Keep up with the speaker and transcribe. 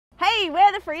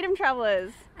we're the Freedom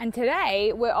Travellers. And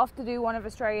today we're off to do one of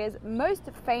Australia's most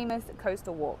famous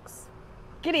coastal walks.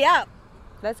 Giddy up.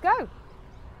 Let's go.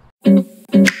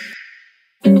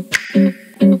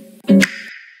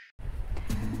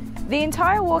 The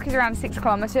entire walk is around 6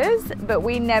 kilometres, but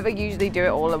we never usually do it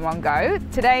all in one go.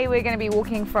 Today we're going to be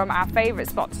walking from our favourite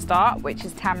spot to start, which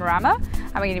is Tamarama,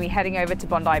 and we're going to be heading over to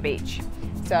Bondi Beach.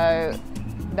 So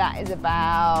that is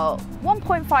about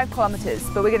 1.5 kilometres,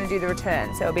 but we're going to do the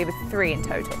return, so it'll be 3 in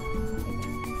total.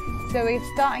 So we're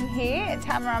starting here at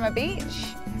Tamarama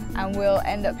Beach, and we'll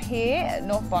end up here at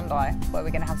North Bondi, where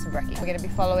we're going to have some brekkie. We're going to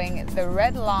be following the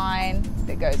red line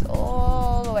that goes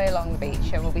all the way along the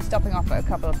beach, and we'll be stopping off at a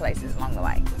couple of places along the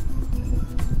way.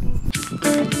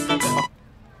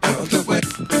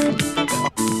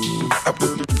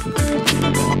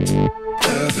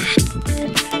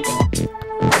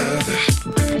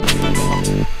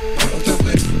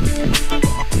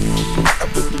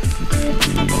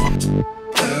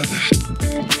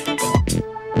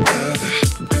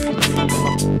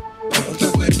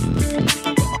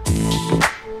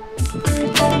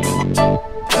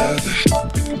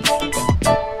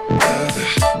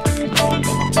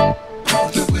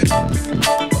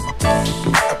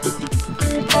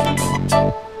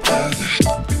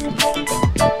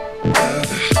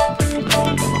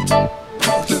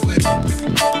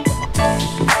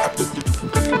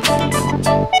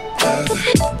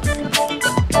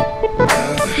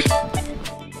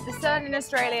 In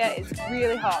Australia is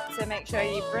really hot, so make sure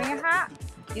you bring a hat,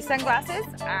 your sunglasses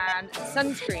and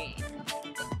sunscreen.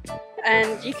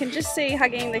 And you can just see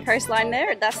hugging the coastline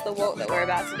there, that's the walk that we're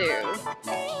about to do.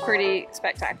 Pretty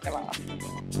spectacular.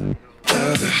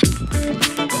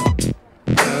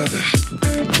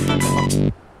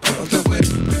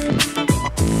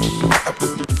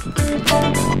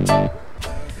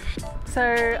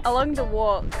 So along the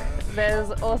walk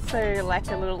there's also like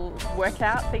a little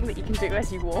workout thing that you can do as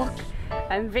you walk,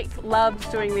 and Vic loves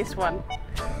doing this one.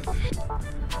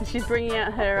 She's bringing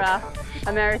out her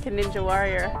American Ninja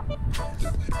Warrior.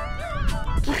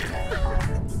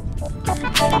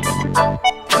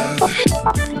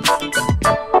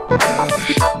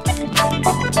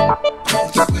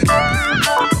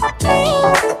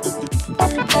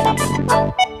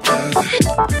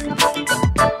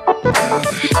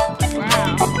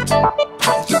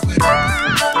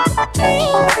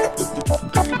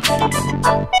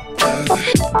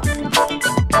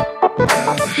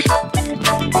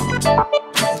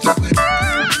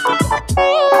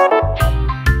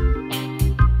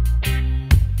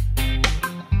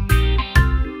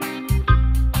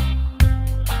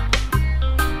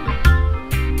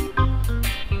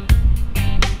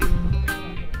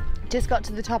 Just got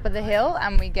to the top of the hill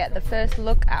and we get the first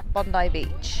look at Bondi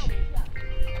Beach.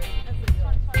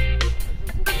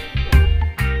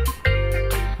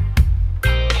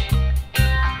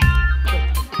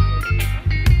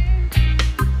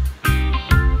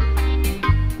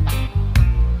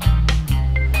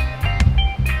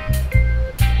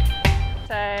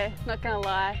 So, not gonna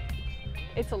lie,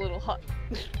 it's a little hot.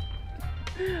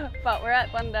 But we're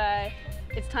at Bondi.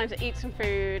 It's time to eat some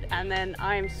food, and then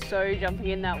I'm so jumping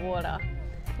in that water.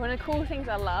 One of the cool things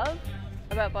I love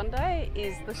about Bondi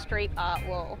is the street art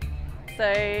wall. So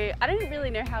I don't really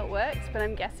know how it works, but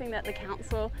I'm guessing that the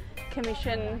council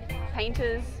commission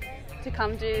painters to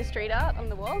come do street art on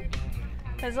the wall.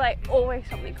 There's like always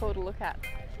something cool to look at.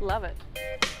 Love it.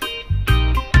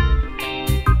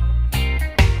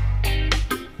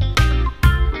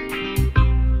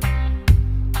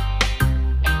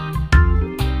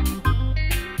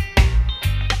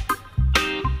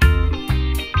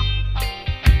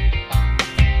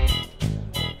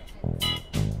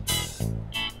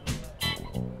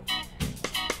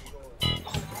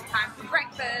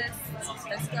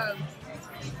 Let's go.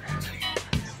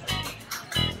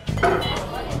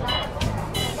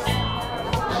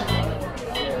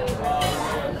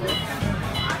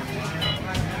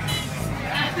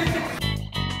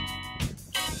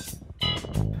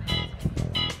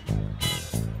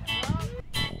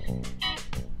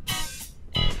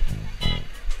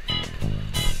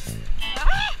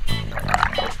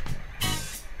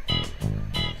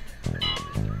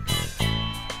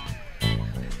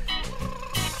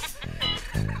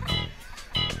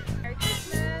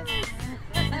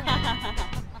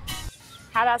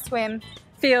 How'd that swim?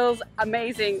 Feels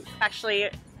amazing. Actually,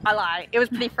 I lie. It was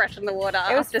pretty fresh in the water.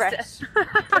 It was fresh.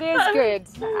 It is good.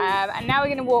 And now we're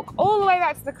going to walk all the way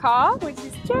back to the car, which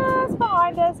is just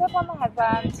behind us up on the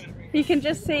headland. You can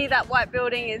just see that white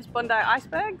building is Bondi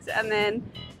Icebergs, and then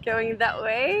going that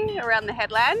way around the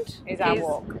headland is our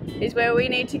walk. Is where we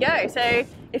need to go. So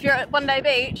if you're at Bondi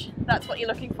Beach, that's what you're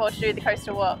looking for to do the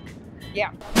coastal walk.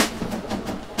 Yeah.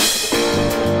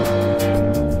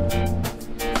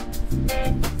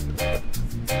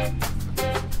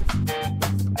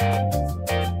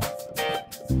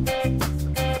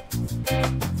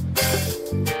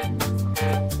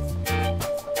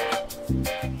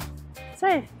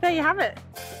 So there you have it.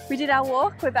 We did our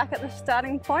walk. We're back at the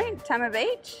starting point, Tama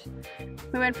Beach.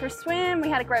 We went for a swim. We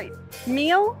had a great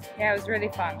meal Yeah, it was really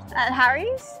fun. at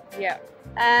Harry's. Yeah.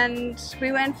 And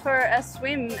we went for a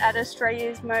swim at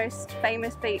Australia's most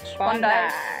famous beach, Bondi.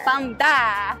 Bondi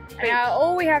Beach. Now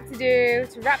all we have to do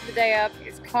to wrap the day up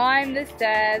is climb the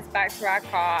stairs back to our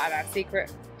car and our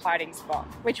secret hiding spot.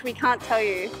 Which we can't tell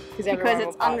you because everyone will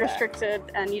it's park there. unrestricted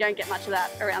and you don't get much of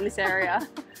that around this area.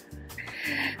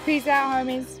 Peace out,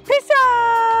 homies. Peace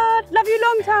out! Love you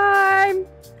long time!